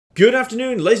Good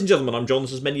afternoon, ladies and gentlemen, I'm John,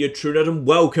 this is Menu True Nerd, and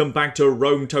welcome back to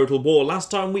Rome Total War. Last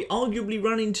time we arguably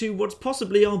ran into what's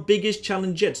possibly our biggest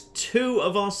challenge yet. Two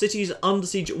of our cities under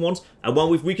siege at once, and while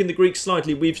we've weakened the Greeks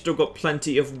slightly, we've still got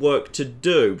plenty of work to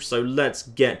do. So let's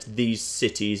get these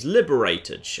cities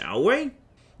liberated, shall we?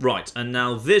 Right, and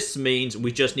now this means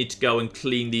we just need to go and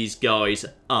clean these guys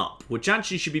up, which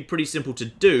actually should be pretty simple to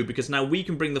do, because now we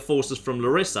can bring the forces from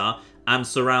Larissa and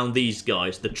surround these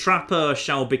guys. The trapper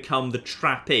shall become the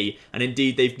trappee, and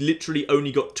indeed they've literally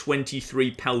only got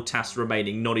 23 peltasts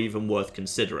remaining, not even worth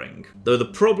considering. Though the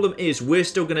problem is we're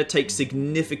still going to take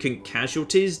significant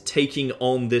casualties taking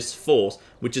on this force,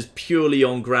 which is purely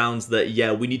on grounds that,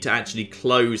 yeah, we need to actually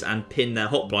close and pin their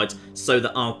hoplites so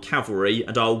that our cavalry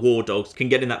and our war dogs can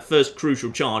get in that first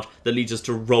crucial charge that leads us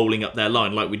to rolling up their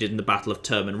line like we did in the Battle of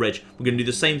Terman Ridge. We're going to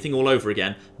do the same thing all over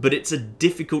again, but it's a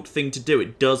difficult thing to do.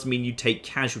 It does mean you take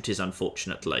casualties,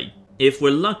 unfortunately. If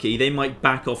we're lucky, they might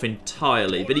back off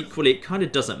entirely, but equally it kind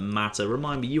of doesn't matter.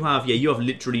 Remind me, you have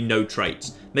literally no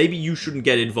traits. Maybe you shouldn't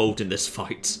get involved in this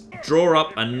fight. Draw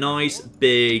up a nice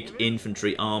big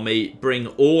infantry army, bring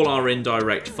all our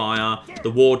indirect fire,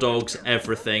 the war dogs,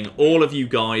 everything. All of you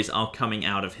guys are coming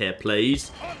out of here,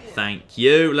 please. Thank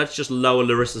you. Let's just lower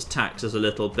Larissa's taxes a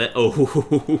little bit.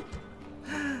 Oh,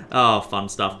 oh, fun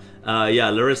stuff. Yeah,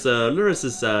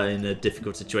 Larissa's in a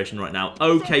difficult situation right now.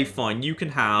 Okay, fine. You can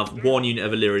have one unit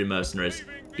of Illyrian mercenaries.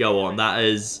 Go on. That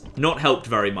is not helped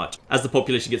very much. As the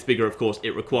population gets bigger, of course,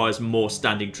 it requires more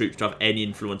standing troops to have any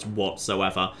influence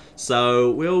whatsoever.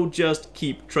 So we'll just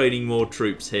keep training more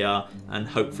troops here, and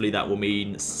hopefully that will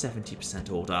mean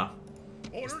 70% order.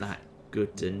 Is that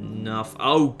good enough?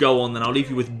 Oh, go on then. I'll leave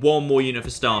you with one more unit for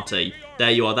Starty.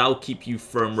 There you are. That'll keep you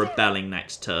from rebelling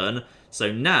next turn. So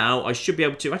now I should be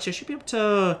able to, actually I should be able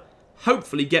to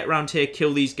hopefully get around here,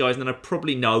 kill these guys, and then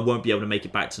I won't be able to make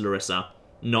it back to Larissa.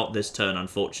 Not this turn,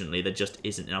 unfortunately. There just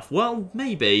isn't enough. Well,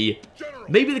 maybe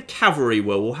the cavalry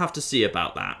will. We'll have to see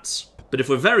about that. But if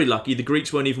we're very lucky, the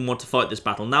Greeks won't even want to fight this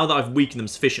battle. Now that I've weakened them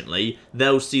sufficiently,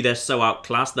 they'll see they're so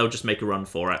outclassed, they'll just make a run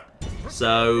for it.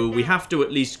 So we have to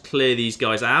at least clear these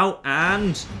guys out,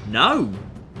 and no!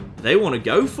 They want to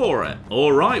go for it.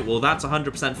 Alright, well that's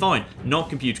 100% fine.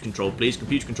 Not computer controlled, please.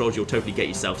 Computer controlled, you'll totally get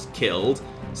yourselves killed.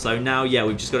 So now, yeah,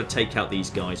 we've just got to take out these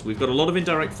guys. We've got a lot of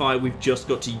indirect fire. We've just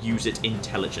got to use it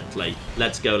intelligently.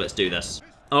 Let's go, let's do this.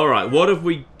 Alright, what have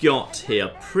we got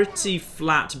here? Pretty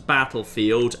flat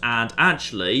battlefield, and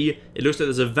actually, it looks like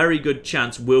there's a very good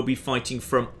chance we'll be fighting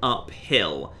from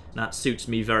uphill. That suits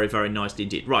me very, very nicely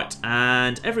indeed. Right,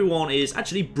 and everyone is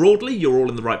actually, broadly, you're all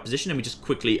in the right position, and we just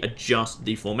quickly adjust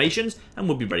the formations, and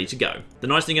we'll be ready to go. The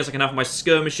nice thing is I can have my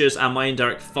skirmishers and my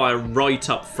indirect fire right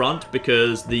up front,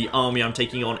 because the army I'm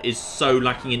taking on is so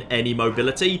lacking in any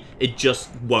mobility, it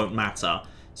just won't matter.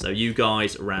 So you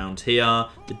guys around here,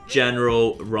 the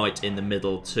general right in the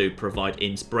middle to provide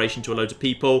inspiration to a load of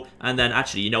people, and then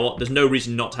actually, you know what, there's no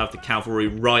reason not to have the cavalry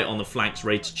right on the flanks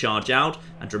ready to charge out,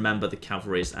 and remember the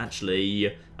cavalry is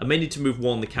actually, I may need to move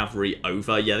the cavalry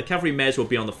over. Yeah, the cavalry may as well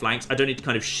be on the flanks. I don't need to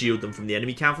kind of shield them from the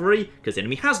enemy cavalry, because the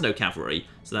enemy has no cavalry.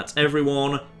 So that's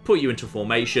everyone, put you into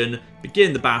formation,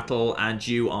 begin the battle, and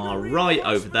you are right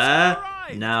over there.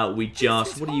 Now we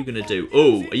just, what are you going to do?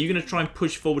 Oh, are you going to try and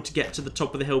push forward to get to the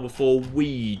top of the hill before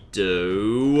we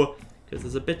do? Because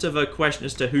there's a bit of a question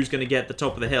as to who's going to get the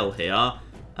top of the hill here.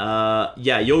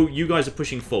 Yeah, you guys are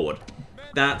pushing forward.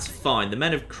 That's fine. The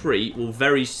men of Crete will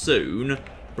very soon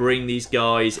bring these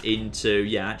guys into,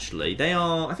 yeah, actually, they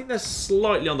are, I think they're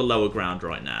slightly on the lower ground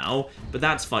right now, but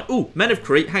that's fine. Ooh, men of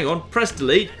Crete, hang on, press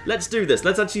delete, let's do this,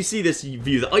 let's actually see this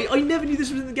view. I never knew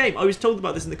this was in the game. I was told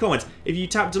about this in the comments. If you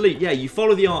tap delete, yeah, you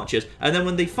follow the archers, and then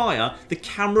when they fire, the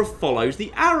camera follows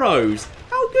the arrows.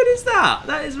 How good is that?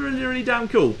 That is really, really damn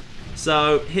cool.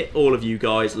 So, hit all of you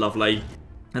guys, lovely.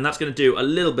 And that's going to do a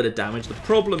little bit of damage. The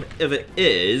problem of it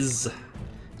is,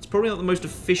 it's probably not the most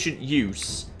efficient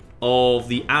use of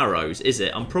the arrows, is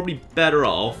it? I'm probably better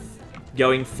off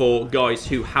going for guys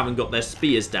who haven't got their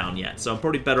spears down yet. So I'm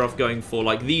probably better off going for,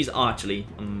 like, these are actually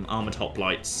armoured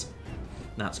hoplites.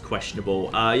 That's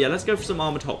questionable. Yeah, let's go for some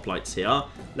armoured hoplites here.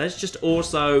 Let's just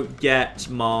also get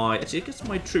my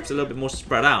troops a little bit more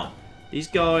spread out. These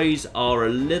guys are a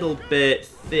little bit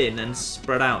thin and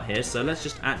spread out here, so let's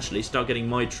just actually start getting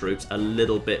my troops a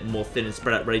little bit more thin and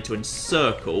spread out, ready to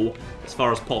encircle as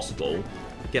far as possible.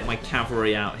 Get my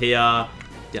cavalry out here.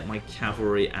 Get my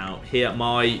cavalry out here.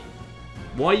 Why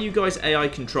are you guys AI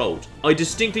controlled? I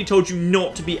distinctly told you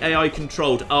not to be AI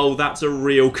controlled. Oh, that's a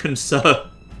real concern.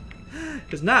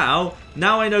 Because now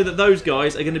I know that those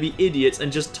guys are going to be idiots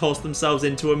and just toss themselves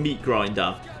into a meat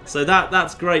grinder. So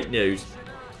that's great news.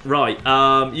 Right,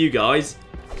 you guys,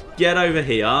 get over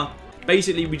here.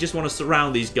 Basically, we just want to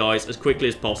surround these guys as quickly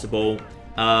as possible.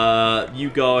 You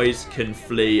guys can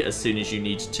flee as soon as you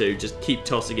need to. Just keep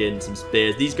tossing in some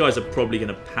spears. These guys are probably going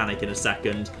to panic in a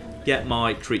second. Get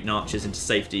my Cretan archers into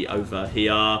safety over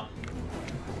here.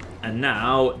 And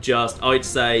now, just, I'd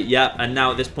say, yeah, and now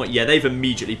at this point, yeah, they've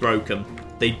immediately broken.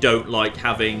 They don't like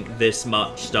having this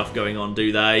much stuff going on,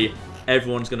 do they?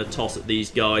 Everyone's going to toss at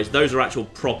these guys. Those are actual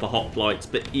proper hoplites,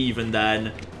 but even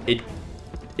then,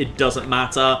 it doesn't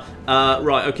matter.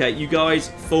 Right, okay, you guys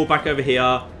fall back over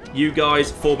here. You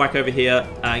guys fall back over here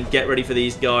and get ready for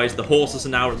these guys. The horses are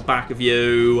now at the back of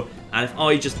you. And if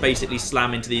I just basically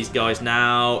slam into these guys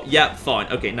now... Yep, fine.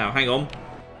 Okay, now, hang on.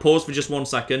 Pause for just 1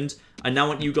 second. I now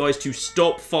want you guys to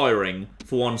stop firing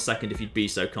for 1 second, if you'd be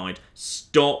so kind.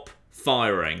 Stop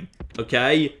firing.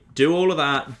 Okay? Do all of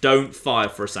that. Don't fire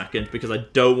for a second, because I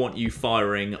don't want you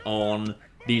firing on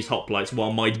these hoplites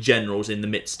while my general's in the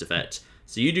midst of it.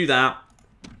 So you do that.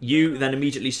 You then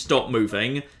immediately stop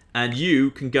moving. And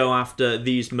you can go after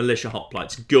these militia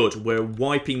hoplites. Good. We're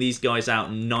wiping these guys out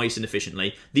nice and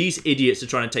efficiently. These idiots are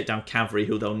trying to take down cavalry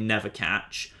who they'll never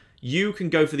catch. You can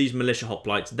go for these militia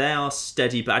hoplites. They are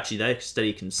steady, but actually they're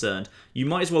steady concerned. You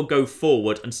might as well go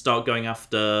forward and start going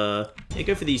after... Yeah,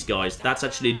 go for these guys. That's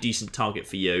actually a decent target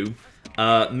for you.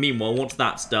 Meanwhile, once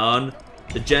that's done,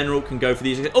 the general can go for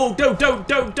these... Oh, don't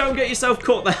get yourself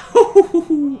caught there.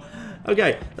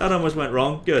 Okay, that almost went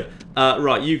wrong. Good.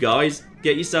 Right, you guys...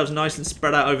 Get yourselves nice and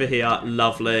spread out over here.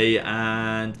 Lovely.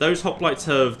 And those hoplites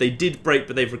have... They did break,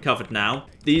 but they've recovered now.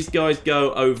 These guys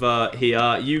go over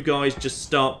here. You guys just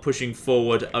start pushing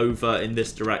forward over in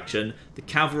this direction. The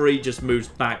cavalry just moves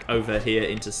back over here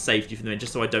into safety for the minute,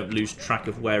 just so I don't lose track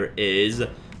of where it is.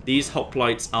 These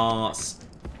hoplites are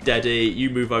steady. You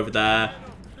move over there.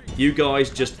 You guys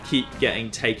just keep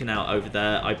getting taken out over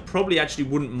there. I probably actually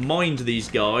wouldn't mind these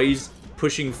guys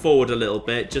pushing forward a little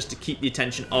bit just to keep the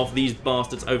attention of these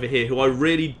bastards over here who I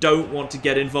really don't want to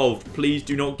get involved. Please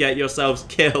do not get yourselves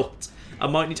killed. I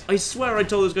might need to... I swear I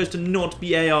told those guys to not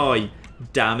be AI.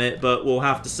 Damn it, but we'll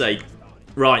have to say.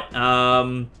 Right,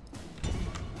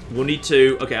 we'll need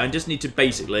to... Okay, I just need to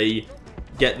basically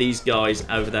get these guys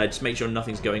over there. Just make sure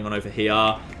nothing's going on over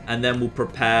here. And then we'll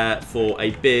prepare for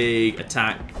a big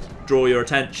attack. Draw your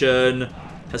attention.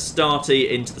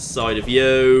 Hastati into the side of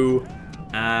you.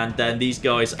 And then these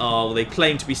guys are, well, they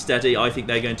claim to be steady. I think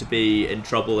they're going to be in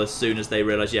trouble as soon as they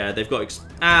realise, yeah, they've got...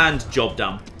 And job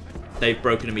done. They've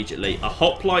broken immediately. A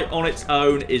hoplite on its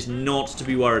own is not to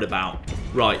be worried about.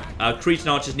 Right, Cretan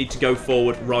archers need to go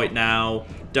forward right now.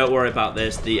 Don't worry about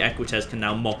this. The Equites can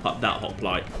now mop up that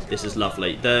hoplite. This is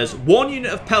lovely. There's one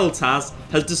unit of Peltas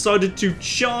has decided to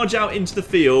charge out into the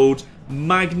field.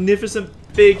 Magnificent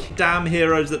big damn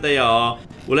heroes that they are.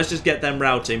 Well, let's just get them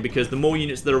routing, because the more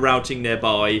units that are routing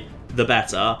nearby, the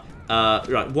better.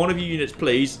 Right, one of you units,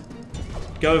 please.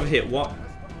 Go over here. What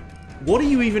are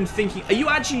you even thinking? Are you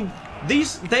actually...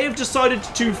 They have decided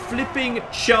to flipping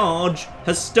charge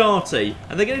Hastati.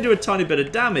 And they're going to do a tiny bit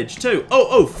of damage, too.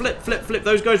 Oh, flip.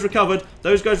 Those guys recovered.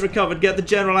 Get the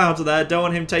general out of there. Don't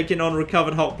want him taking on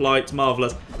recovered hoplites.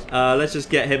 Marvellous. Let's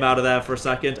just get him out of there for a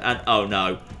second. And, oh,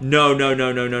 no.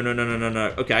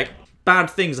 No. Okay.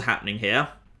 Bad things are happening here,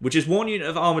 which is one unit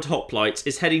of armoured hoplites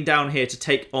is heading down here to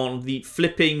take on the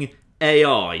flipping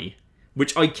AI,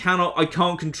 which I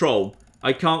can't control.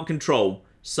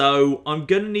 So I'm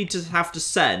going to need to have to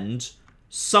send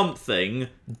something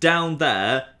down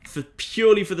there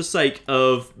purely for the sake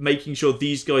of making sure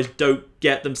these guys don't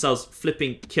get themselves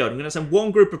flipping killed. I'm going to send one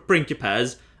group of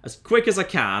Principes as quick as I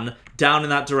can down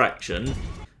in that direction.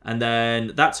 And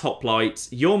then that's hoplites.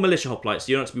 Your militia hoplites,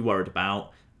 you don't have to be worried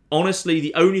about. Honestly,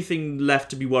 the only thing left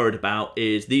to be worried about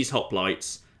is these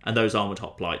hoplites and those armoured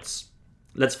hoplites.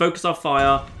 Let's focus our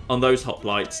fire on those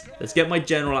hoplites. Let's get my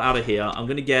general out of here. I'm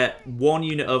going to get one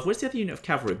unit of... Where's the other unit of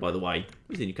cavalry, by the way?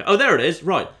 Oh, there it is.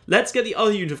 Right. Let's get the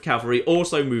other unit of cavalry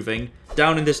also moving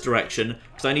down in this direction,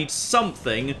 because I need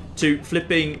something to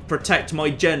flipping protect my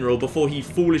general before he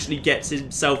foolishly gets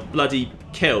himself bloody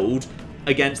killed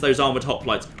against those armoured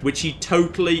hoplites, which he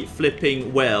totally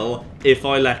flipping will if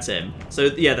I let him. So,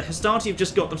 yeah, the Hastati have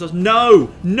just got themselves...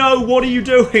 No, what are you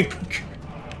doing?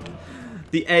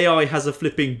 The AI has a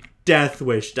flipping death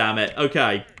wish, damn it.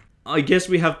 Okay, I guess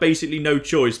we have basically no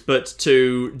choice but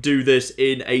to do this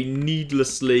in a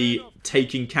needlessly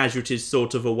taking casualties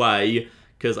sort of a way,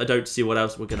 because I don't see what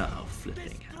else we're gonna... Oh,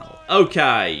 flipping hell.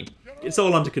 Okay, it's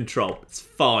all under control. It's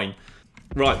fine.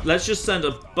 Right, let's just send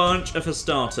a bunch of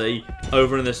Hastati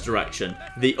over in this direction.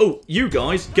 Oh, you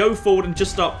guys, go forward and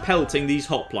just start pelting these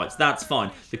hoplites. That's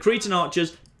fine. The Cretan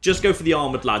archers, just go for the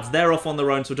armoured lads. They're off on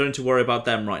their own, so I don't need to worry about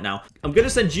them right now. I'm going to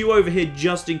send you over here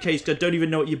just in case, because I don't even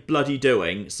know what you're bloody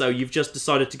doing. So you've just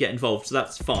decided to get involved, so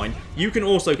that's fine. You can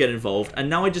also get involved, and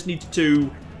now I just need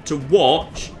to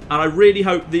watch, and I really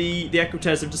hope the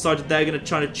Equites have decided they're going to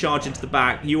try to charge into the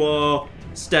back. You are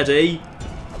steady.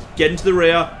 Get into the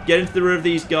rear. Get into the rear of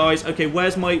these guys. Okay,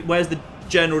 where's the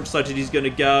general decided he's going to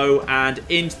go, and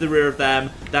into the rear of them.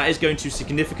 That is going to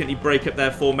significantly break up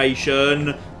their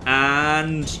formation.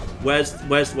 And wait,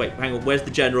 hang on, where's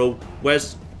the general?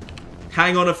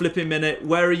 Hang on a flipping minute.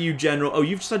 Where are you, general? Oh,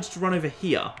 you've decided to run over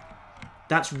here.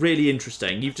 That's really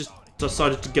interesting. You've just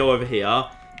decided to go over here.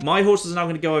 My horses are now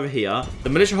going to go over here. The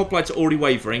militia hoplites are already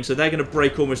wavering, so they're going to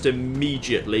break almost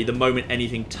immediately the moment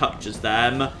anything touches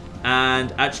them.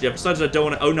 And actually, I've decided I don't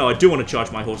want to... Oh, no, I do want to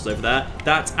charge my horses over there.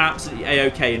 That's absolutely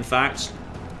A-okay, in fact.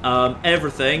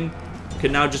 Everything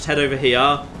can now just head over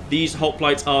here. These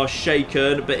hoplites are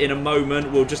shaken, but in a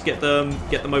moment, we'll just get them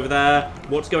over there.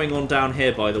 What's going on down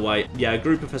here, by the way? Yeah, a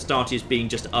group of Hastati is being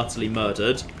just utterly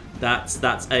murdered. That's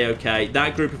A-okay.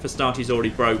 That group of Hastati is already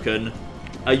broken.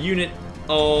 A unit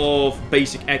of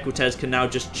basic Equites can now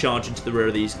just charge into the rear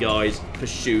of these guys,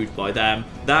 pursued by them.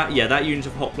 That unit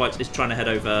of hoplites is trying to head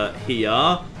over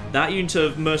here. That unit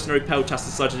of mercenary peltas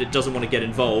decided it doesn't want to get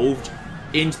involved.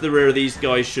 Into the rear of these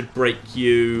guys should break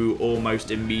you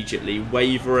almost immediately.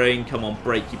 Wavering, come on,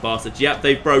 break you bastards. Yep,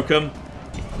 they've broken.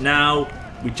 Now,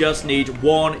 we just need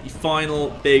one final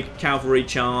big cavalry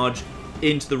charge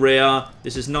into the rear.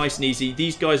 This is nice and easy.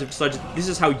 These guys have decided this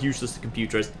is how useless the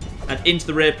computer is. And into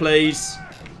the rear, please.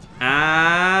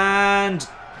 And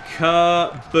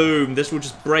kaboom. This will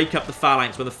just break up the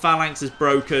phalanx. When the phalanx is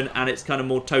broken and it's kind of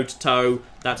more toe-to-toe,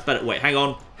 that's better. Wait, hang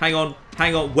on.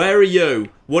 Where are you?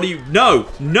 What are you? No.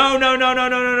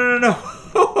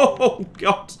 Oh,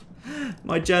 God.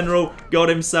 My general got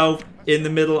himself in the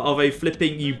middle of a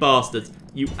flipping... You bastards.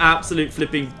 You absolute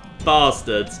flipping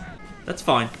bastards. That's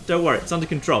fine. Don't worry. It's under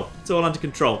control. It's all under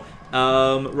control.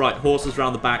 Right, horses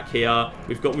round the back here.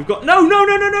 We've got... No, not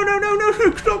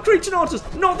Cretan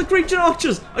archers. Not the Cretan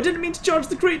archers. I didn't mean to charge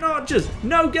the Cretan archers.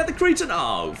 No, get the Cretan...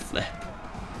 Oh, flip.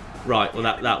 Right, well,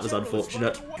 that was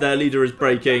unfortunate. Their leader is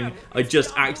breaking. I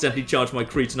just accidentally charged my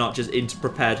Cretan archers into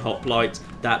prepared hoplites.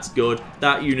 That's good.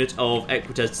 That unit of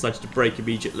Equites decided to break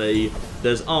immediately.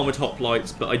 There's armoured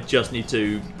hoplites, but I just need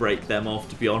to break them off,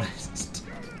 to be honest.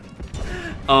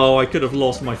 Oh, I could have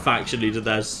lost my faction leader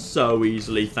there so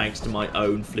easily thanks to my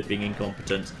own flipping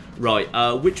incompetence. Right,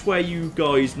 which way are you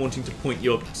guys wanting to point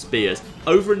your spears?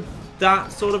 Over in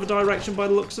that sort of a direction by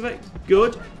the looks of it?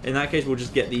 Good. In that case, we'll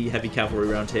just get the heavy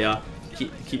cavalry around here.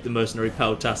 Keep the mercenary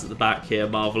peltas at the back here.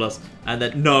 Marvellous. And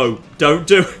then, no, don't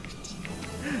do it.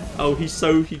 Oh, he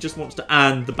just wants to,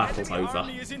 and the battle's over.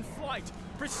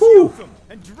 Whew.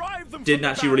 Didn't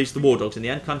actually release the war dogs in the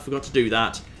end. Kind of forgot to do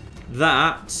that.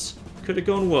 That could have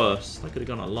gone worse. That could have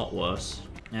gone a lot worse.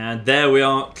 And there we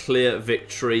are. Clear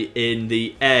victory in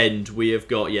the end. We have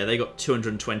got, yeah, they got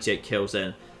 228 kills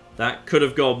in. That could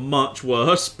have gone much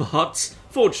worse, but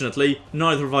fortunately,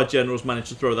 neither of our generals managed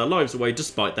to throw their lives away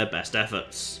despite their best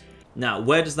efforts. Now,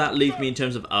 where does that leave me in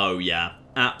terms of... Oh, yeah,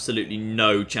 absolutely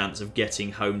no chance of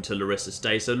getting home to Larissa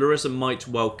Stay, so Larissa might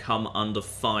well come under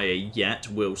fire yet,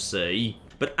 we'll see.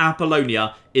 But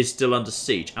Apollonia is still under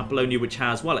siege. Apollonia, which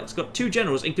has, well, it's got 2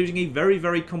 generals, including a very,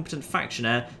 very competent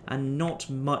factionaire, and not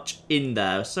much in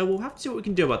there. So we'll have to see what we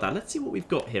can do about that. Let's see what we've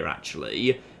got here,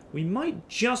 actually. We might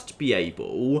just be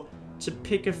able to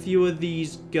pick a few of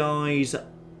these guys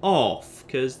off,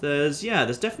 because there's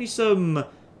definitely some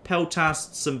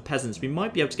peltasts, some peasants. We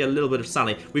might be able to get a little bit of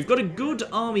sally. We've got a good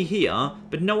army here,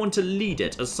 but no one to lead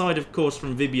it, aside, of course,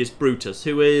 from Vibius Brutus,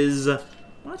 who is...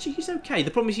 Well, actually, he's okay.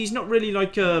 The problem is he's not really,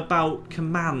 like, about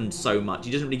command so much.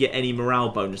 He doesn't really get any morale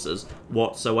bonuses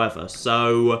whatsoever.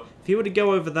 So, if he were to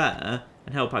go over there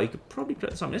and help out, he could probably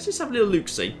put something. Let's just have a little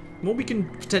look-see. What we can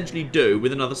potentially do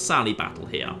with another Sally battle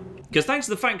here. Because thanks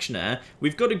to the factionaire,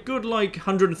 we've got a good, like,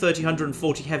 130,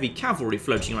 140 heavy cavalry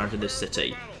floating around in this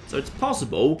city. So it's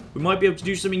possible we might be able to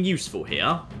do something useful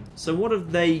here. So what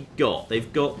have they got?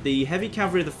 They've got the heavy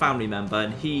cavalry of the family member,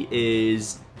 and he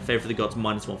is... Favour of the gods,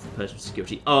 -1 for personal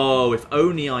security. Oh, if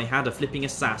only I had a flipping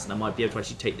assassin, I might be able to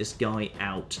actually take this guy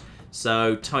out.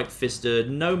 So, tight-fisted,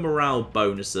 no morale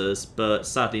bonuses, but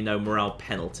sadly no morale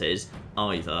penalties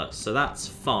either. So that's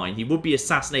fine. He would be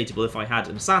assassinatable if I had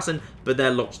an assassin, but they're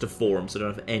locked to forum, so I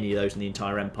don't have any of those in the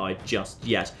entire empire just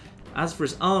yet. As for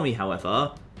his army,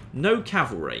 however, no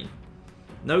cavalry.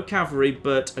 No cavalry,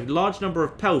 but a large number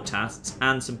of peltasts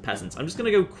and some peasants. I'm just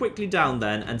going to go quickly down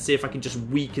then and see if I can just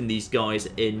weaken these guys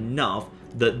enough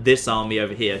that this army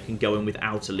over here can go in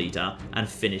without a leader and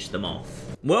finish them off.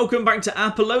 Welcome back to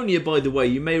Apollonia, by the way.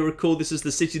 You may recall this is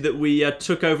the city that we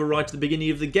took over right at the beginning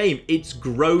of the game. It's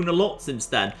grown a lot since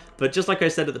then, but just like I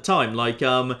said at the time, like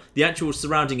the actual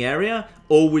surrounding area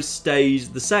always stays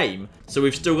the same. So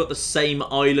we've still got the same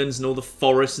islands and all the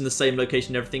forests in the same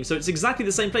location and everything. So it's exactly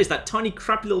the same place. That tiny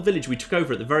crappy little village we took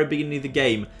over at the very beginning of the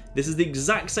game. This is the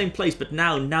exact same place, but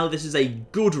now this is a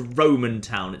good Roman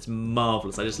town. It's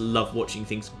marvellous. I just love watching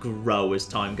things grow as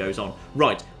time goes on.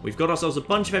 Right, we've got ourselves a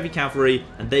bunch of heavy cavalry,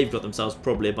 and they've got themselves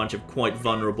probably a bunch of quite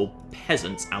vulnerable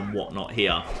peasants and whatnot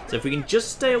here. So if we can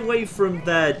just stay away from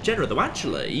their general, though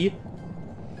actually,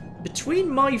 between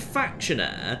my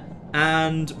factioner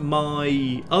and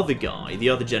my other guy, the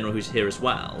other general who's here as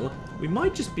well, we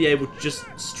might just be able to just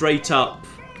straight up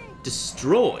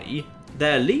destroy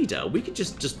their leader. We could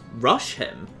just rush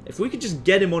him. If we could just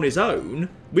get him on his own,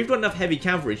 we've got enough heavy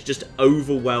cavalry to just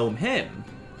overwhelm him.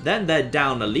 Then they're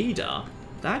down a leader.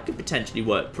 That could potentially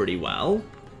work pretty well.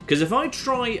 Because if I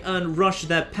try and rush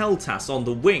their peltasts on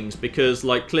the wings, because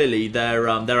like clearly their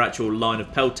actual line of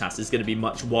peltasts is going to be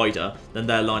much wider than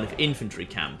their line of infantry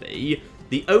can be,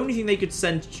 the only thing they could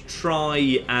send to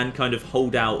try and kind of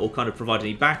hold out or kind of provide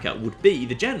any backup would be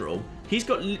the general. He's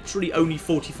got literally only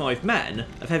 45 men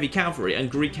of heavy cavalry, and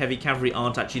Greek heavy cavalry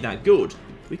aren't actually that good.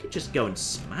 We could just go and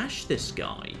smash this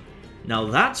guy. Now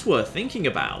that's worth thinking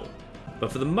about.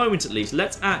 But for the moment at least,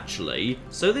 let's actually,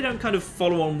 so they don't kind of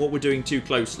follow on what we're doing too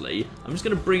closely, I'm just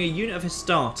going to bring a unit of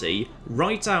Hastati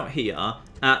right out here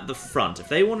at the front. If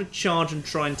they want to charge and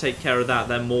try and take care of that,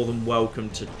 they're more than welcome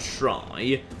to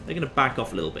try. They're going to back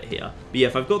off a little bit here. But yeah,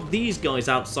 if I've got these guys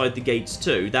outside the gates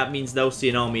too, that means they'll see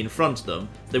an army in front of them.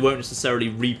 They won't necessarily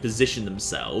reposition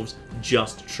themselves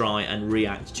just to try and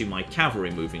react to my cavalry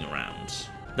moving around.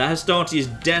 The Hastati is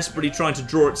desperately trying to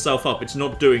draw itself up. It's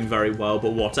not doing very well,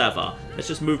 but whatever. Let's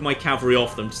just move my cavalry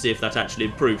off them to see if that actually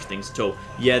improves things at all.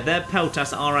 Yeah, their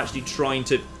peltasts are actually trying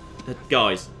to...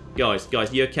 Guys,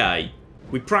 you okay?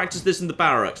 We practiced this in the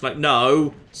barracks. Like,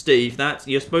 no, Steve,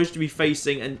 you're supposed to be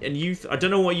facing... And you... I don't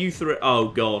know why you threw it... Oh,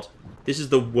 God. This is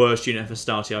the worst unit of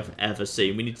Hastati I've ever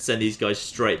seen. We need to send these guys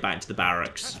straight back to the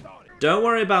barracks. Don't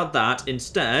worry about that.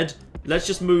 Instead... let's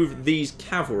just move these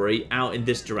cavalry out in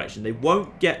this direction. They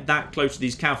won't get that close to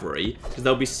these cavalry because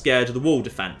they'll be scared of the wall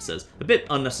defences. A bit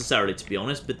unnecessarily, to be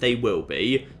honest, but they will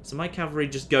be. So my cavalry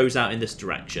just goes out in this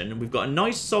direction. And we've got a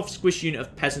nice soft squish unit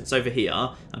of peasants over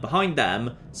here. And behind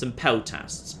them, some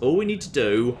peltasts. All we need to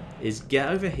do is get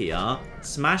over here,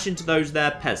 smash into those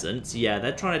there peasants. Yeah,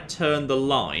 they're trying to turn the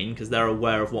line because they're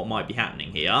aware of what might be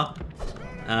happening here.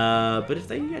 But if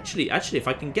they actually, if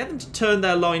I can get them to turn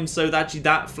their line so that actually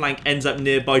that flank ends up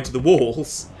nearby to the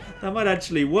walls, that might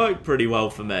actually work pretty well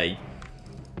for me.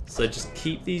 So just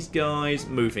keep these guys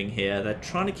moving here. They're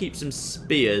trying to keep some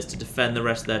spears to defend the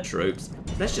rest of their troops.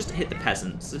 Let's just hit the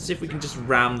peasants. Let's see if we can just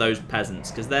ram those peasants,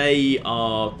 because they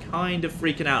are kind of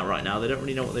freaking out right now. They don't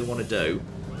really know what they want to do.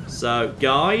 So,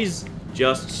 guys,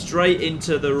 just straight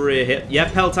into the rear here. Yeah,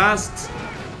 peltasts.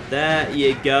 There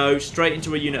you go. Straight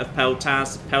into a unit of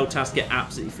peltasts. Peltasts get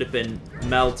absolutely flipping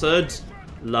melted.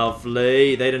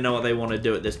 Lovely. They don't know what they want to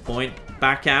do at this point.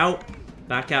 Back out.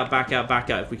 Back out, back out, back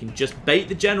out. If we can just bait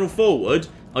the general forward,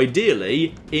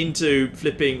 ideally, into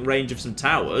flipping range of some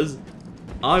towers,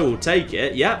 I will take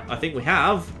it. Yep, I think we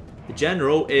have. The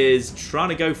general is trying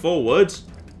to go forward.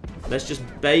 Let's just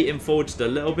bait him forward just a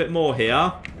little bit more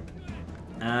here.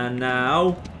 And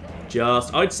now,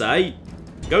 just, I'd say,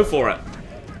 go for it.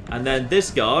 And then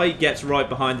this guy gets right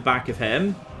behind the back of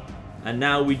him. And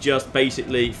now we just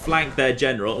basically flank their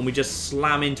general and we just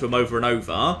slam into him over and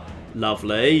over.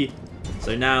 Lovely.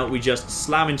 So now we just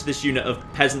slam into this unit of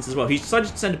peasants as well. He's decided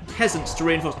to send peasants to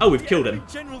reinforce. Oh, we've killed him.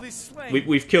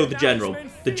 We've killed the general.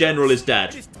 The general is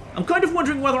dead. I'm kind of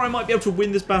wondering whether I might be able to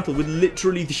win this battle with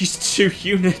literally these two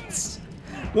units.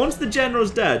 Once the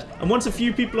general's dead, and once a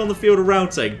few people on the field are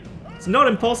routing, it's not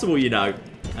impossible, you know.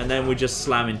 And then we just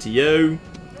slam into you.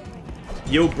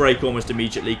 You'll break almost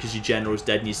immediately because your general's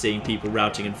dead and you're seeing people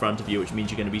routing in front of you, which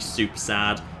means you're going to be super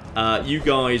sad. You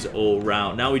guys all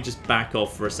rout. Now we just back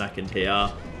off for a second here.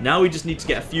 Now we just need to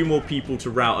get a few more people to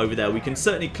rout over there. We can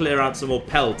certainly clear out some more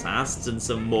peltasts and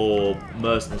some more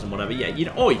mercenaries and whatever. Yeah, you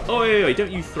know, oi, oi, oi,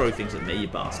 don't you throw things at me, you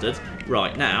bastard.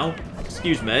 Right, now,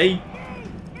 excuse me.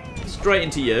 Straight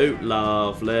into you.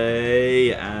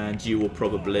 Lovely. And you will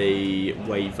probably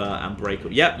waver and break.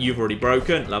 Yep, you've already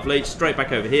broken. Lovely. Straight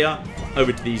back over here.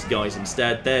 Over to these guys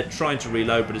instead. They're trying to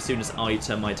reload, but as soon as I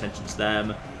turn my attention to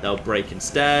them, they'll break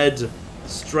instead.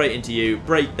 Straight into you.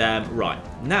 Break them. Right.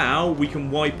 Now we can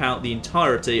wipe out the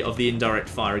entirety of the indirect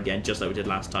fire again, just like we did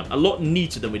last time. A lot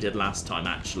neater than we did last time,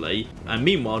 actually. And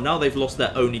meanwhile, now they've lost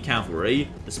their only cavalry,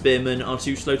 the spearmen are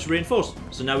too slow to reinforce.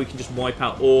 So now we can just wipe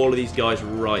out all of these guys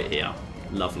right here.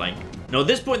 Lovely. Now, at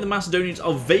this point, the Macedonians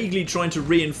are vaguely trying to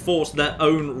reinforce their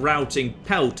own routing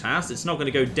peltas. It's not going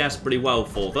to go desperately well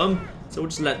for them. So we'll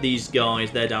just let these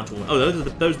guys, they're down to... Oh,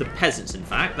 those are the peasants, in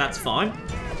fact. That's fine.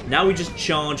 Now we just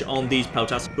charge on these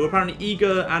peltas, who are apparently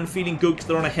eager and feeling good because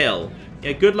they're on a hill.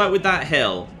 Yeah, good luck with that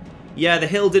hill. Yeah, the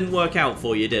hill didn't work out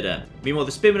for you, did it? Meanwhile,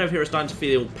 the spearmen over here are starting to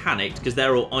feel panicked because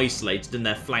they're all isolated and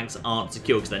their flanks aren't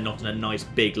secure because they're not in a nice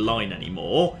big line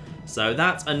anymore. So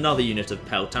that's another unit of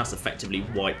peltas effectively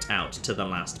wiped out to the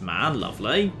last man.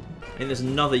 Lovely. I think there's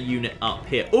another unit up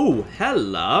here. Oh,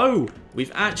 hello.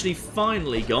 We've actually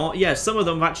finally got... Yeah, some of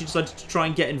them have actually decided to try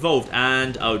and get involved.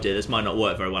 And, oh dear, this might not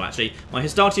work very well, actually. My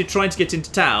Hastati are trying to get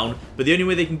into town, but the only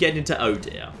way they can get into... Oh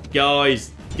dear.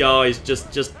 Guys,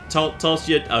 just toss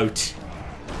your... Oh,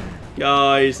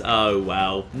 guys, oh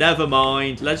well. Never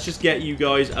mind. Let's just get you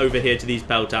guys over here to these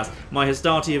peltas. My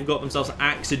Hastati have got themselves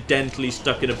accidentally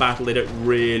stuck in a battle they don't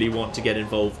really want to get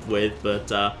involved with,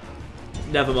 but...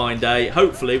 Never mind,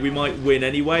 hopefully we might win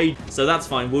anyway, so that's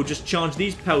fine. We'll just charge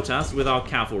these peltas with our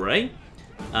cavalry.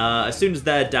 As soon as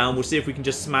they're down, we'll see if we can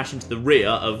just smash into the rear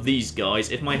of these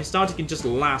guys. If my Hastati can just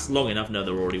last long enough... No,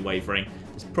 they're already wavering.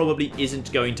 This probably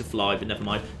isn't going to fly, but never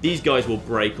mind. These guys will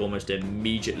break almost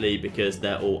immediately because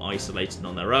they're all isolated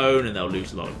on their own and they'll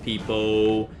lose a lot of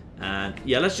people. And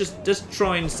yeah, let's just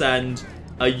try and send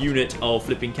a unit of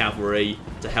flipping cavalry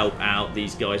to help out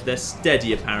these guys. They're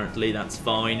steady, apparently. That's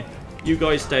fine. You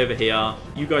guys stay over here.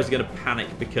 You guys are going to panic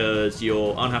because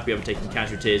you're unhappy over taking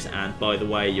casualties. And by the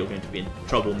way, you're going to be in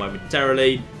trouble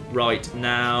momentarily. Right,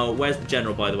 now, where's the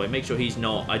general, by the way? Make sure he's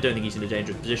not... I don't think he's in a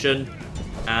dangerous position.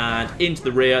 And into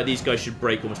the rear. These guys should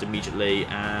break almost immediately.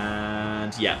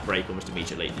 And, yeah, break almost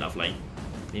immediately. Lovely.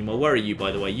 Meanwhile, where are you,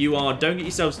 by the way? You are... Don't get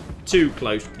yourselves too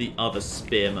close to the other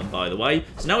spearmen, by the way.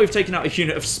 So now we've taken out a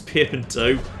unit of spearmen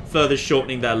too, further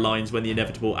shortening their lines when the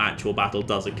inevitable actual battle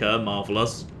does occur.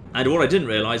 Marvellous. And what I didn't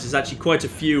realise is actually quite a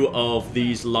few of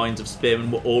these lines of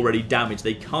spearmen were already damaged.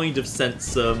 They kind of sent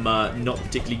some not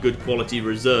particularly good quality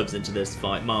reserves into this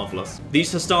fight. Marvellous.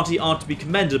 These Hastati are to be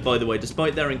commended, by the way.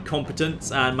 Despite their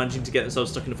incompetence and managing to get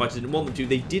themselves stuck in a fight I didn't want them to,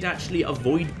 they did actually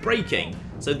avoid breaking.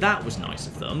 So that was nice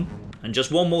of them. And just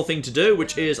one more thing to do,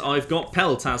 which is I've got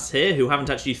peltas here who haven't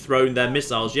actually thrown their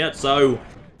missiles yet, so...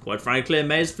 Quite frankly, it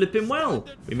may as flipping well.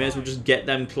 We may as well just get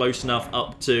them close enough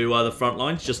up to the front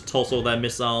lines. Just toss all their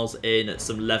missiles in at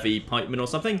some levy pikemen or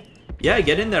something. Yeah,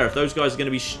 get in there. If those guys are going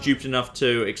to be stupid enough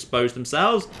to expose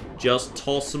themselves, just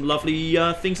toss some lovely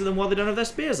things at them while they don't have their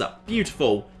spears up.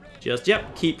 Beautiful. Just,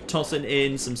 yep, keep tossing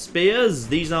in some spears.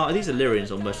 These are Lyrians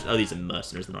or mercenaries. Oh, these are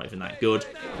mercenaries. They're not even that good.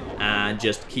 And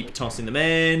just keep tossing them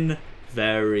in.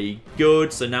 Very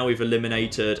good. So now we've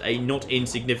eliminated a not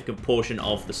insignificant portion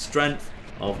of the strength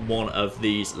of one of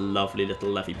these lovely little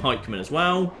levy pikemen as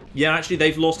well. Yeah, actually,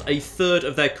 they've lost a third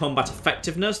of their combat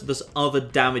effectiveness. There's other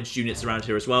damaged units around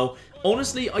here as well.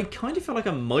 Honestly, I kind of feel like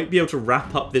I might be able to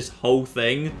wrap up this whole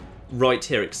thing right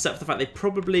here, except for the fact they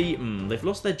probably... they've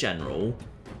lost their general.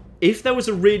 If there was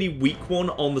a really weak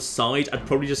one on the side, I'd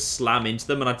probably just slam into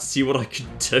them and I'd see what I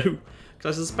could do.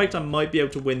 Because I suspect I might be able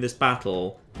to win this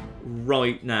battle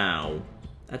right now.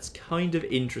 That's kind of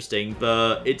interesting,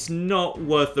 but it's not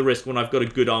worth the risk when I've got a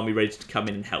good army ready to come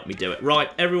in and help me do it. Right,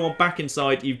 everyone back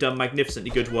inside. You've done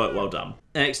magnificently good work. Well done.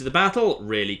 Exit the battle.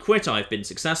 Really quit. I've been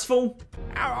successful.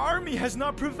 Our army has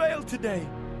not prevailed today.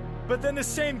 But then the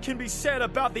same can be said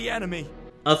about the enemy.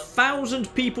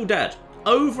 1,000 people dead.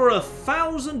 Over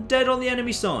 1,000 dead on the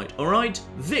enemy side. All right?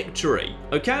 Victory.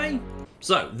 Okay?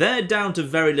 So, they're down to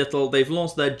very little. They've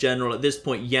lost their general. At this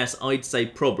point, yes, I'd say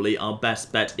probably our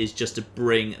best bet is just to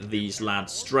bring these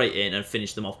lads straight in and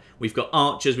finish them off. We've got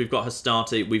archers, we've got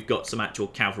Hastati, we've got some actual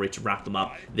cavalry to wrap them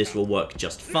up. This will work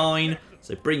just fine.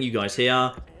 So bring you guys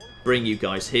here, bring you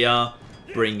guys here,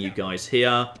 bring you guys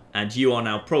here, and you are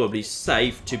now probably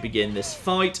safe to begin this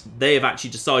fight. They have actually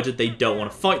decided they don't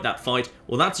want to fight that fight.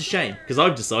 Well, that's a shame, because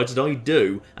I've decided I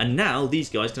do. And now these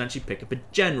guys can actually pick up a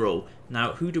general.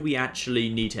 Now, who do we actually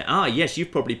need here? Ah, yes,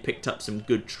 you've probably picked up some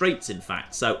good traits, in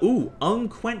fact. So, ooh,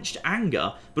 unquenched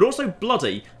anger, but also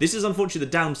bloody. This is unfortunately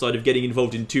the downside of getting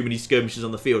involved in too many skirmishes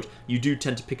on the field. You do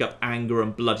tend to pick up anger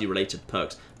and bloody-related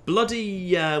perks.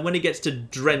 Bloody, when it gets to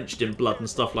drenched in blood and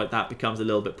stuff like that, becomes a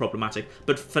little bit problematic.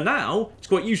 But for now, it's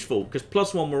quite useful, because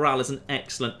 +1 morale is an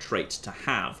excellent trait to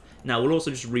have. Now, we'll also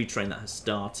just retrain that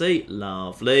Hastati.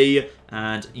 Lovely.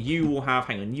 And you will have...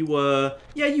 Hang on, you were...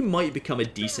 Yeah, you might become a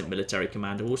decent military military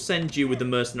commander. We'll send you with the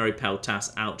mercenary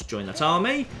Peltas out to join that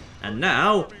army. And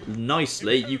now,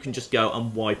 nicely, you can just go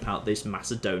and wipe out this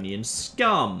Macedonian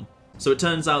scum. So it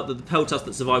turns out that the Peltas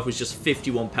that survived was just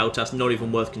 51 Peltas, not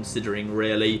even worth considering,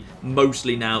 really.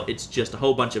 Mostly now, it's just a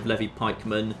whole bunch of levy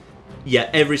pikemen.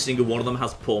 Yeah, every single one of them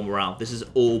has poor morale. This is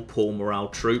all poor morale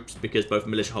troops because both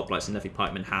militia hoplites and levy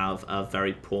pikemen have a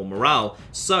very poor morale.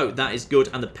 So that is good,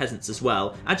 and the peasants as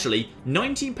well. Actually,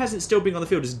 19 peasants still being on the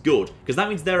field is good because that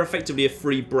means they're effectively a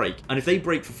free break. And if they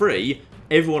break for free,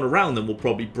 everyone around them will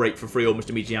probably break for free almost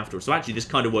immediately afterwards. So actually, this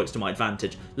kind of works to my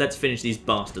advantage. Let's finish these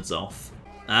bastards off.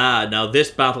 Ah, now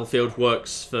this battlefield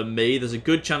works for me. There's a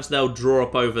good chance they'll draw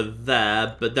up over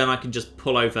there, but then I can just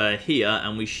pull over here,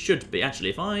 and we should be.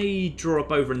 Actually, if I draw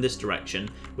up over in this direction,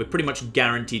 we're pretty much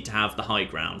guaranteed to have the high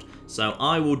ground. So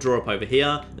I will draw up over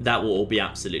here. That will all be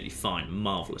absolutely fine.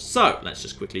 Marvellous. So let's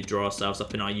just quickly draw ourselves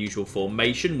up in our usual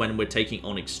formation when we're taking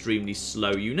on extremely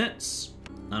slow units.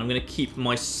 And I'm going to keep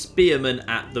my spearmen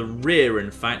at the rear,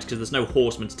 in fact, because there's no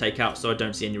horsemen to take out, so I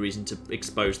don't see any reason to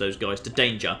expose those guys to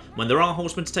danger. When there are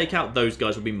horsemen to take out, those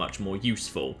guys will be much more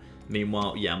useful.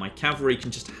 Meanwhile, yeah, my cavalry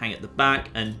can just hang at the back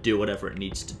and do whatever it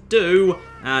needs to do.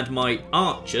 And my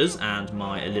archers and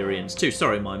my Illyrians too,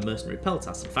 sorry, my mercenary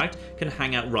Peltas, in fact, can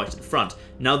hang out right at the front.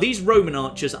 Now, these Roman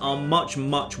archers are much,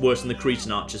 much worse than the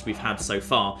Cretan archers we've had so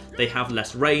far. They have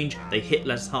less range, they hit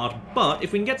less hard, but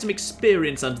if we can get some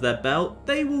experience under their belt,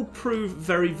 they will prove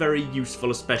very, very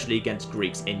useful, especially against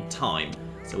Greeks in time.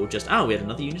 So we'll just... Oh, we had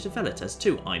another unit of Velites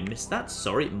too. I missed that.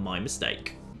 Sorry, my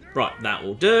mistake. Right, that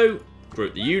will do.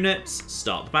 Group the units,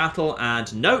 start the battle,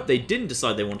 and nope, they didn't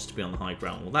decide they wanted to be on the high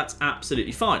ground. Well, that's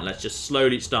absolutely fine. Let's just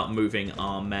slowly start moving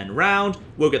our men round.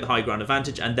 We'll get the high ground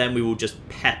advantage, and then we will just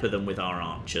pepper them with our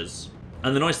archers.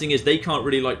 And the nice thing is they can't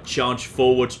really like charge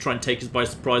forward to try and take us by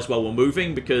surprise while we're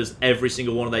moving because every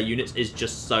single one of their units is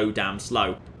just so damn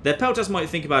slow. Their Peltas might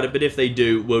think about it, but if they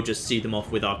do, we'll just see them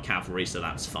off with our cavalry, so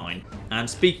that's fine. And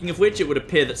speaking of which, it would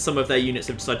appear that some of their units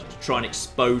have decided to try and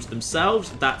expose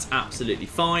themselves. That's absolutely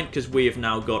fine, because we have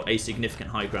now got a significant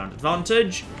high ground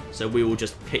advantage. So we will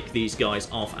just pick these guys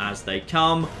off as they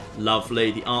come.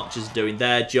 Lovely. The archers are doing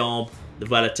their job. The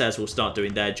Velites will start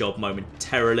doing their job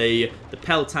momentarily. The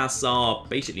Peltas are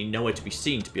basically nowhere to be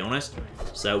seen, to be honest.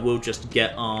 So we'll just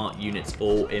get our units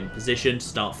all in position to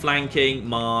start flanking.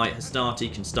 My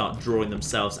Hastati can start drawing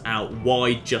themselves out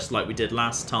wide, just like we did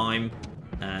last time.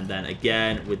 And then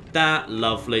again with that,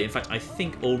 lovely. In fact, I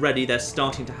think already they're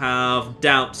starting to have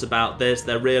doubts about this.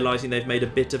 They're realising they've made a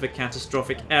bit of a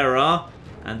catastrophic error.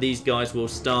 And these guys will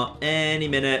start any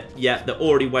minute. Yeah, they're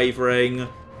already wavering.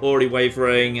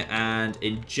 And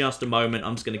in just a moment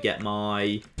I'm just going to get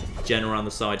my general on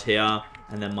the side here,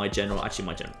 and then my general,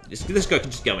 this guy can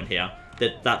just go in here.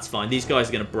 That's fine. These guys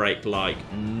are going to break like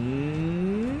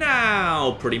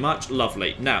now, pretty much.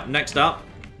 Lovely. Now, next up,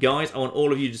 guys, I want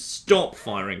all of you to stop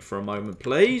firing for a moment,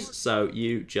 please. So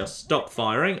you just stop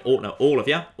firing. Oh, no, all of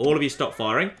you stop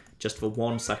firing just for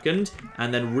 1 second,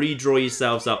 and then redraw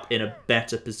yourselves up in a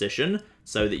better position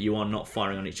so that you are not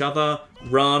firing on each other.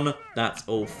 Run, that's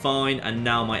all fine, and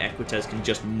now my Equites can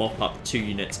just mop up 2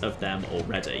 units of them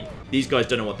already. These guys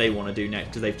don't know what they want to do next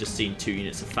because they've just seen 2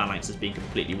 units of phalanxes being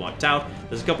completely wiped out.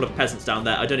 There's a couple of peasants down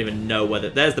there. I don't even know whether...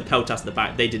 There's the Peltas in the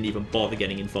back. They didn't even bother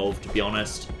getting involved, to be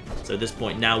honest. So at this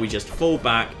point now we just fall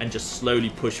back and just slowly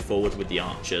push forward with the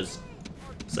archers.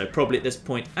 So probably at this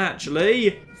point,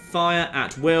 actually... Fire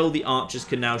at will. The archers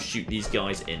can now shoot these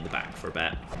guys in the back for a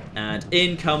bit. And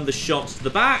in come the shots to the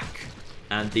back.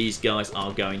 And these guys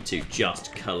are going to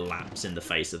just collapse in the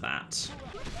face of that.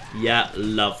 Yeah,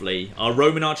 lovely. Our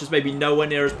Roman archers may be nowhere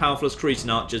near as powerful as Cretan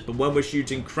archers, but when we're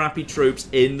shooting crappy troops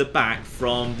in the back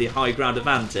from the high ground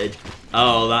advantage,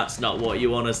 oh, that's not what you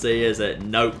want to see, is it?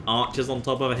 Nope. Archers on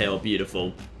top of a hill.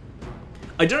 Beautiful.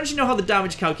 I don't actually know how the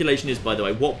damage calculation is, by the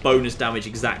way, what bonus damage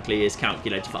exactly is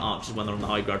calculated for archers when they're on the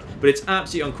high ground, but it's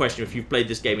absolutely unquestionable. If you've played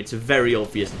this game, it's very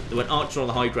obvious that when archers are on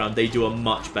the high ground, they do a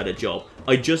much better job.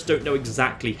 I just don't know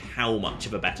exactly how much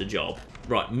of a better job.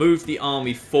 Right, move the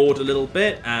army forward a little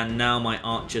bit, and now my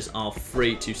archers are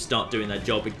free to start doing their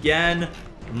job again.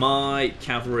 My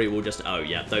cavalry will just... Oh,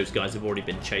 yeah, those guys have already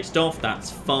been chased off. That's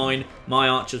fine. My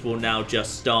archers will now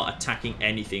just start attacking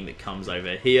anything that comes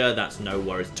over here. That's no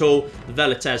worries at all. The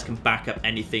Velites can back up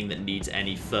anything that needs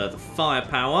any further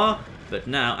firepower. But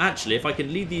now, actually, if I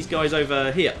can lead these guys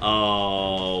over here...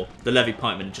 Oh, the levy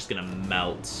pikemen are just going to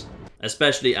melt.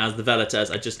 Especially as the Velites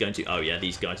are just going to... Oh, yeah,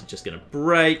 these guys are just going to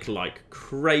break like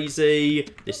crazy.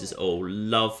 This is all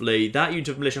lovely. That unit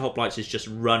of militia hoplites is just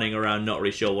running around, not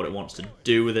really sure what it wants to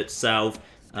do with itself.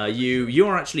 You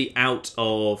are actually out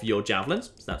of your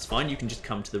javelins, so that's fine. You can just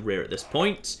come to the rear at this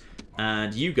point.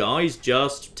 And you guys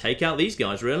just take out these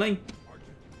guys, really.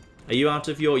 Are you out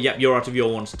of your... Yep, you're out of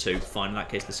your ones too. Fine, in that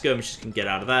case, the skirmishers can get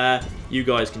out of there. You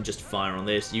guys can just fire on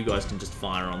this. You guys can just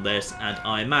fire on this. And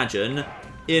I imagine,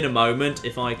 in a moment,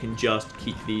 if I can just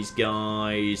keep these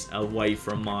guys away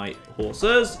from my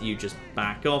horses, you just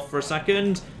back off for a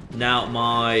second. Now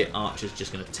my archer's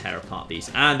just going to tear apart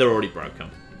these. And they're already broken.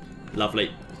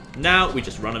 Lovely. Now we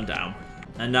just run them down.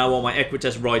 And now while my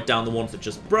equites ride down the ones that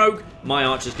just broke, my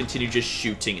archers continue just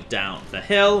shooting down the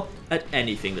hill at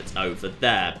anything that's over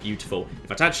there. Beautiful. In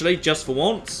fact, actually, just for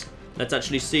once, let's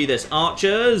actually see this.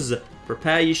 Archers,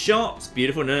 prepare your shots.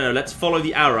 Beautiful. No, let's follow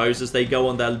the arrows as they go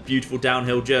on their beautiful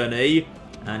downhill journey.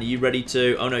 And are you ready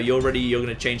to... Oh, no, you're ready. You're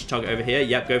going to change target over here.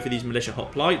 Yep, go for these militia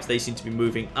hoplites. They seem to be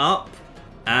moving up.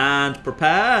 And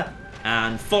prepare.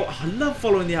 And follow. I love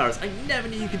following the arrows. I never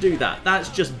knew you could do that. That's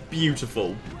just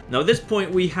beautiful. Now, at this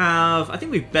point, we have... I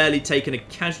think we've barely taken a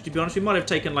casualty, to be honest. We might have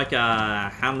taken, like, a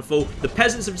handful. The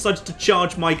peasants have decided to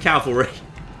charge my cavalry.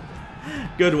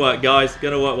 Good work, guys.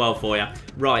 Gonna work well for you.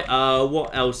 Right,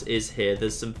 what else is here?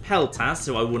 There's some peltasts,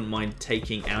 so I wouldn't mind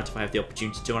taking out if I have the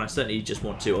opportunity to, and I certainly just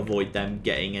want to avoid them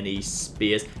getting any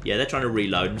spears. Yeah, they're trying to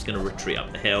reload. I'm just going to retreat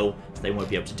up the hill, so they won't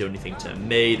be able to do anything to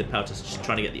me. The peltasts are just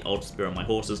trying to get the odd spear on my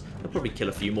horses. They'll probably kill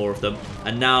a few more of them.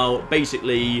 And now,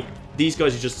 basically... These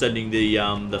guys are just sending the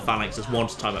phalanxes one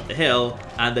time up the hill,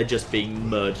 and they're just being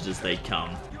murdered as they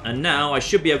come. And now I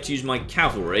should be able to use my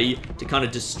cavalry to kind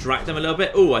of distract them a little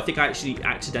bit. Oh, I think I actually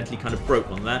accidentally kind of broke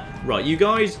one there. Right, you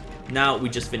guys, now we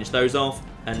just finished those off.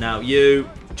 And now you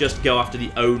just go after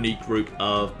the only group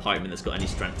of pikemen that's got any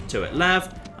strength to it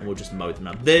left. And we'll just mow them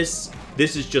up. This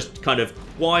is just kind of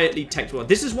quietly tactical.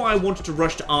 This is why I wanted to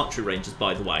rush to archery ranges,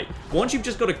 by the way. Once you've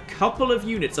just got a couple of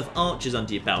units of archers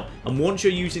under your belt, and once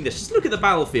you're using this, just look at the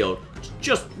battlefield. It's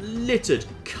just littered,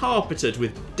 carpeted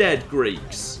with dead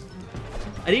Greeks.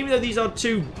 And even though these are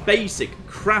two basic,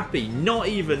 crappy, not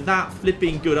even that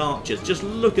flipping good archers, just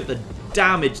look at the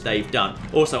damage they've done.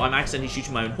 Also, I'm accidentally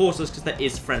shooting my own horses because there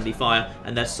is friendly fire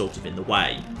and they're sort of in the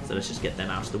way. So let's just get them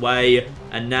out of the way.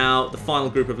 And now the final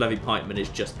group of levy pikemen is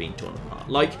just being torn apart.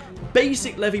 Like,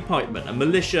 basic levy pikemen and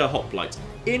militia hoplites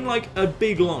in like a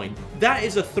big line, that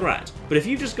is a threat. But if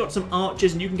you've just got some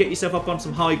archers and you can get yourself up on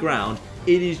some high ground,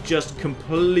 it is just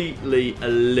completely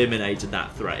eliminated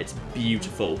that threat. It's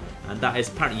beautiful. And that is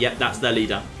apparently, yep, that's their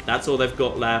leader. That's all they've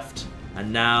got left.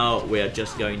 And now we are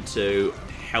just going to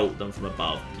help them from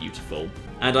above. Beautiful.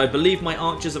 And I believe my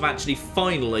archers have actually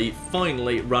finally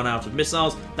run out of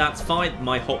missiles. That's fine.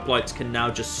 My hoplites can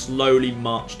now just slowly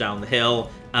march down the hill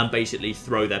and basically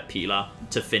throw their peeler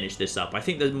to finish this up. I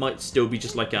think there might still be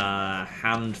just like a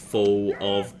handful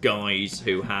of guys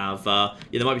who have... yeah,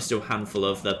 there might be still a handful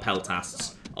of the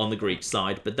peltasts on the Greek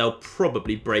side, but they'll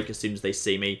probably break as soon as they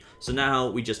see me. So now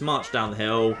we just march down the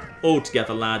hill all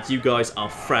together, lads. You guys are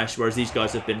fresh, whereas these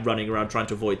guys have been running around trying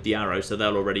to avoid the arrow, so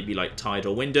they'll already be like tired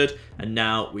or winded. And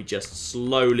now we just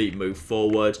slowly move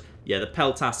forward. Yeah, the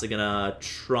peltasts are gonna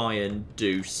try and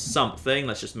do something.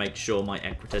 Let's just make sure my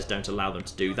equites don't allow them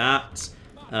to do that.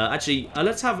 Actually,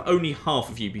 let's have only half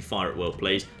of you be fire at will,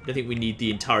 please. I don't think we need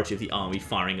the entirety of the army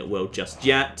firing at will just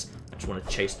yet. I just want to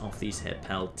chase off these here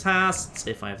peltasts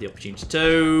if I have the opportunity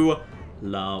to.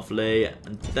 Lovely.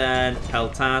 And then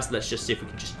peltasts. Let's just see if we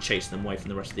can just chase them away from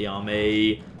the rest of the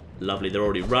army. Lovely. They're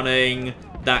already running.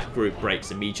 That group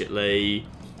breaks immediately.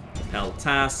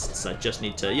 Peltasts. I just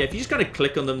need to... Yeah, if you just kind of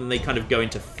click on them, then they kind of go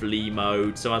into flee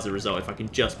mode. So as a result, if I can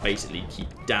just basically keep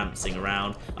dancing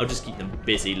around, I'll just keep them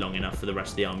busy long enough for the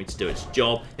rest of the army to do its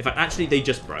job. In fact, actually, they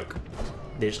just broke.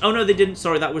 Oh, no, they didn't.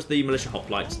 Sorry, that was the militia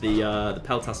hoplites. The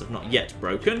peltasts have not yet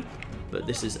broken. But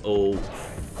this is all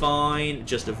fine.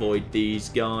 Just avoid these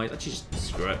guys. Actually, just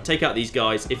screw it. Take out these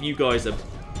guys. If you guys are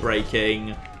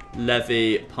breaking...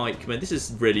 Levy pikemen. This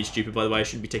is really stupid, by the way. I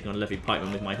shouldn't be taking on levy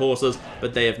pikemen with my horses,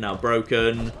 but they have now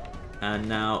broken. And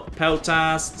now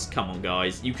peltasts. Come on,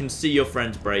 guys. You can see your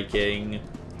friends breaking.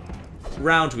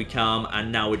 Round we come,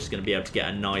 and now we're just going to be able to get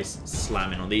a nice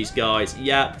slamming on these guys.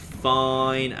 Yep,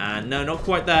 fine. And no, not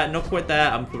quite there. Not quite there.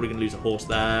 I'm probably going to lose a horse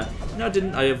there. No, I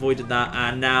didn't. I avoided that.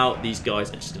 And now these guys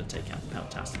are just going to take out the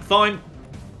peltasts. Fine.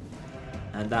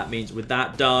 And that means with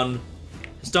that done,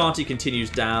 Hastati continues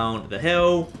down the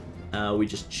hill. We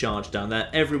just charge down there.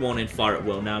 Everyone in fire at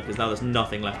will now, because now there's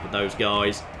nothing left but those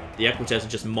guys. The equites are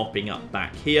just mopping up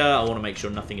back here. I want to make sure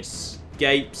nothing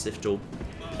escapes, if at all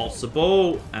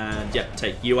possible. And, yep,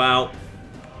 take you out.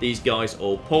 These guys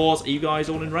all pause. Are you guys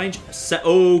all in range?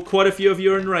 Oh, quite a few of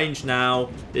you are in range now.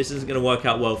 This isn't going to work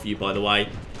out well for you, by the way.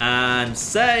 And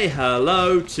say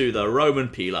hello to the Roman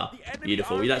pillar.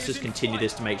 Beautiful. Let's just continue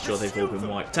this to make sure they've all been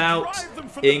wiped out.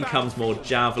 In comes more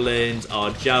javelins.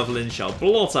 Our javelins shall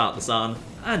blot out the sun.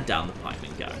 And down the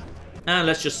pikemen go. And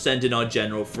let's just send in our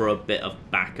general for a bit of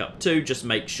backup too. Just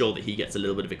make sure that he gets a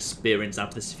little bit of experience out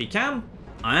of this if he can.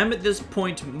 I am at this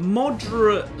point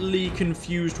moderately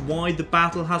confused why the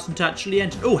battle hasn't actually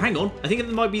ended. Oh, hang on. I think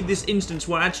there might be this instance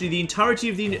where actually the entirety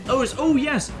of the... Oh,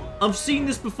 yes. I've seen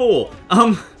this before.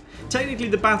 Technically,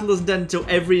 the battle doesn't end until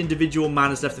every individual man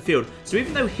has left the field. So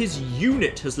even though his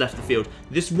unit has left the field,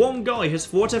 this one guy has,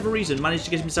 for whatever reason, managed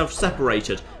to get himself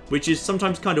separated, which is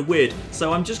sometimes kind of weird.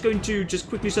 So I'm just going to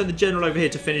quickly send the general over here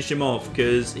to finish him off,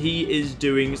 because he is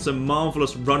doing some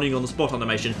marvellous running on the spot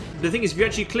animation. The thing is, if you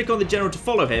actually click on the general to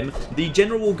follow him, the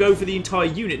general will go for the entire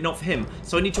unit, not for him.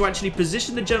 So I need to actually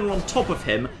position the general on top of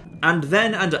him, and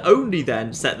then, and only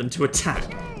then, set them to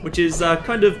attack. Which is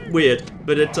kind of weird,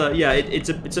 but it's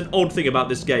an odd thing about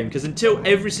this game, because until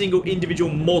every single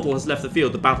individual model has left the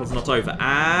field, the battle's not over.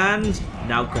 And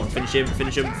now, come on, finish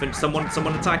him, someone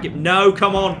attack him. No,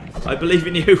 come on, I believe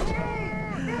in you.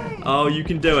 Oh, you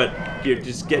can do it. You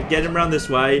just get him around this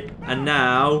way, and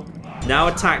now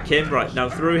attack him. Right, now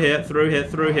through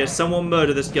here. Someone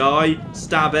murder this guy.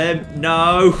 Stab him.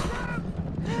 No.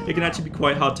 It can actually be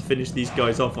quite hard to finish these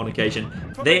guys off on occasion.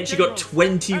 They actually got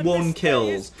 21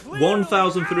 kills.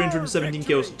 1,317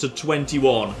 kills to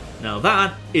 21. Now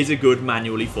that is a good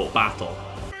manually fought battle.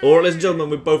 Alright, ladies and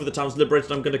gentlemen, with both of the towns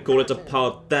liberated, I'm going to call it a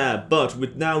part there. But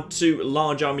with now 2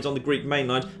 large armies on the Greek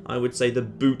mainland, I would say the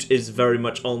boot is very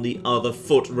much on the other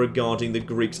foot regarding the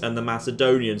Greeks and the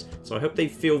Macedonians. So I hope they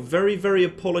feel very, very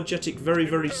apologetic very,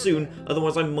 very soon.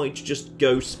 Otherwise, I might just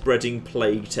go spreading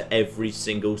plague to every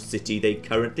single city they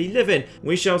currently live in.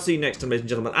 We shall see next time, ladies and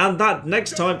gentlemen. And that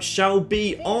next time shall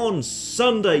be on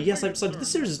Sunday. Yes, I've decided this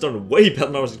series has done way better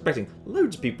than I was expecting.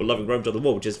 Loads of people loving Rome Total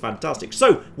War, which is fantastic.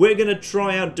 So we're going to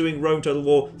try out doing Rome Total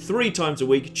War 3 times a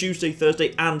week, Tuesday,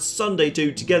 Thursday, and Sunday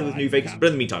too, together with new vacancies. But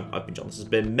in the meantime, I've been John. This has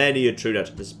been many a true net.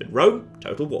 This has been Rome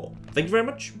Total War. Thank you very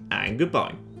much, and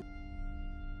goodbye.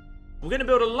 We're going to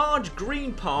build a large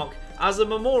green park as a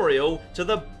memorial to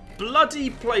the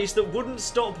bloody place that wouldn't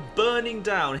stop burning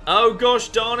down. Oh gosh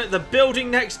darn it, the building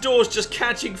next door is just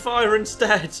catching fire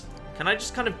instead. Can I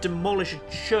just kind of demolish a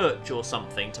church or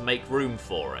something to make room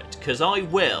for it? Because I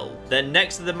will. Then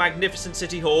next to the magnificent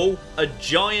city hall, a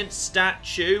giant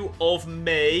statue of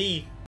me